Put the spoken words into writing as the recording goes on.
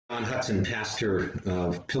John Hudson, pastor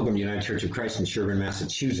of Pilgrim United Church of Christ in Sherburne,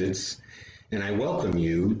 Massachusetts, and I welcome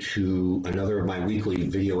you to another of my weekly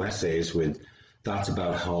video essays with thoughts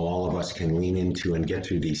about how all of us can lean into and get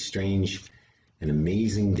through these strange and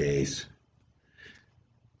amazing days.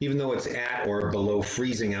 Even though it's at or below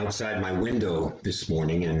freezing outside my window this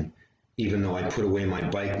morning, and even though I put away my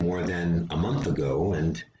bike more than a month ago,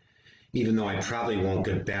 and even though I probably won't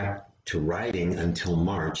get back to riding until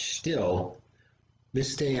March, still,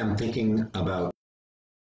 this day I'm thinking about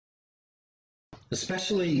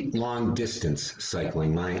especially long distance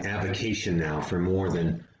cycling, my avocation now for more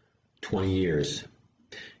than 20 years.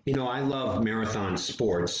 You know, I love marathon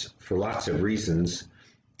sports for lots of reasons.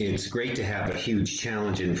 It's great to have a huge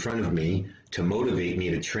challenge in front of me to motivate me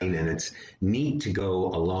to train, and it's neat to go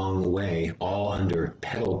a long way, all under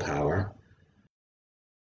pedal power.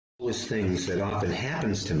 Those things that often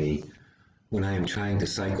happens to me when I am trying to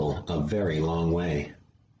cycle a very long way.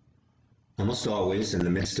 Almost always in the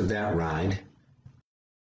midst of that ride,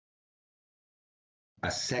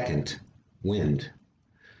 a second wind.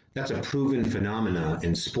 That's a proven phenomena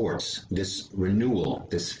in sports, this renewal,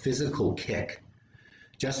 this physical kick.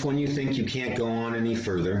 Just when you think you can't go on any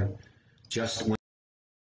further, just when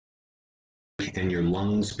and your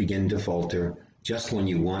lungs begin to falter, just when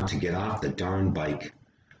you want to get off the darn bike,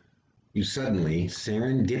 you suddenly,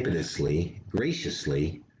 serendipitously,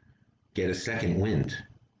 graciously, get a second wind.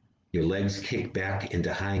 Your legs kick back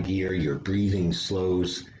into high gear, your breathing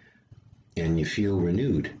slows, and you feel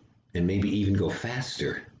renewed, and maybe even go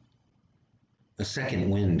faster. A second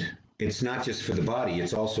wind. It's not just for the body,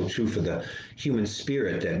 it's also true for the human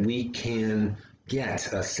spirit that we can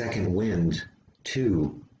get a second wind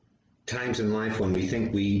too. Times in life when we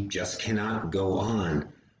think we just cannot go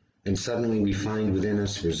on, and suddenly we find within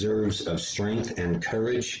us reserves of strength and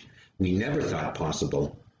courage we never thought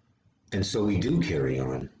possible, and so we do carry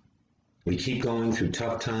on. We keep going through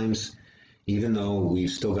tough times, even though we've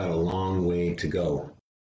still got a long way to go.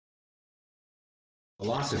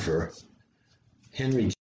 Philosopher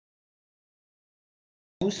Henry.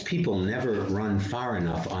 Most people never run far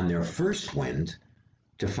enough on their first wind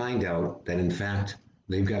to find out that, in fact,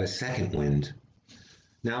 they've got a second wind.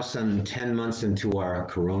 Now, some 10 months into our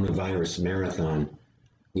coronavirus marathon,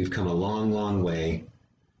 we've come a long, long way,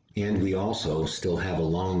 and we also still have a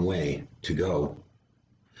long way to go.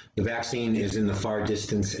 The vaccine is in the far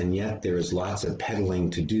distance, and yet there is lots of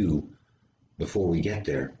pedaling to do before we get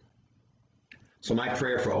there. So my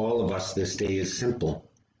prayer for all of us this day is simple.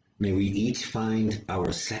 May we each find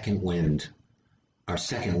our second wind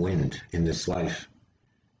in this life.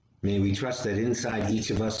 May we trust that inside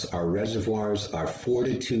each of us are reservoirs, our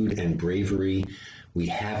fortitude and bravery we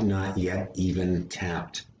have not yet even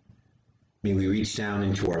tapped. May we reach down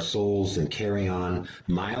into our souls and carry on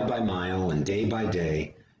mile by mile and day by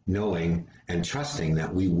day, knowing and trusting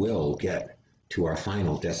that we will get to our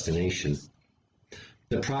final destination.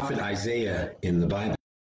 The prophet Isaiah in the Bible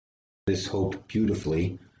this hope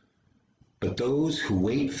beautifully. But those who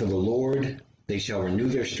wait for the Lord, they shall renew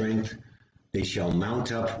their strength. They shall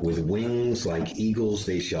mount up with wings like eagles.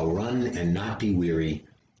 They shall run and not be weary.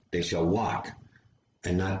 They shall walk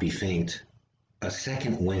and not be faint. A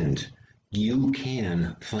second wind. You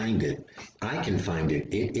can find it. I can find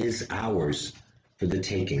it. It is ours for the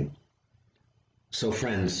taking. So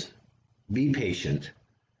friends, be patient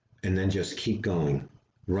and then just keep going.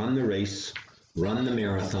 Run the race, run the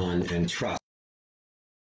marathon, and trust.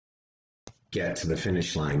 Get to the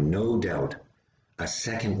finish line. No doubt, a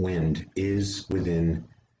second wind is within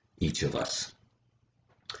each of us.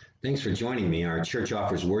 Thanks for joining me. Our church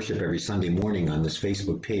offers worship every Sunday morning on this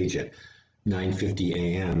Facebook page at 9:50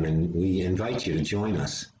 a.m., and we invite you to join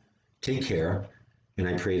us. Take care, and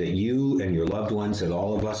I pray that you and your loved ones and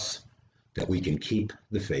all of us, that we can keep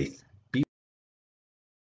the faith.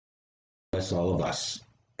 Bless all of us,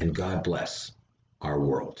 and God bless our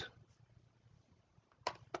world.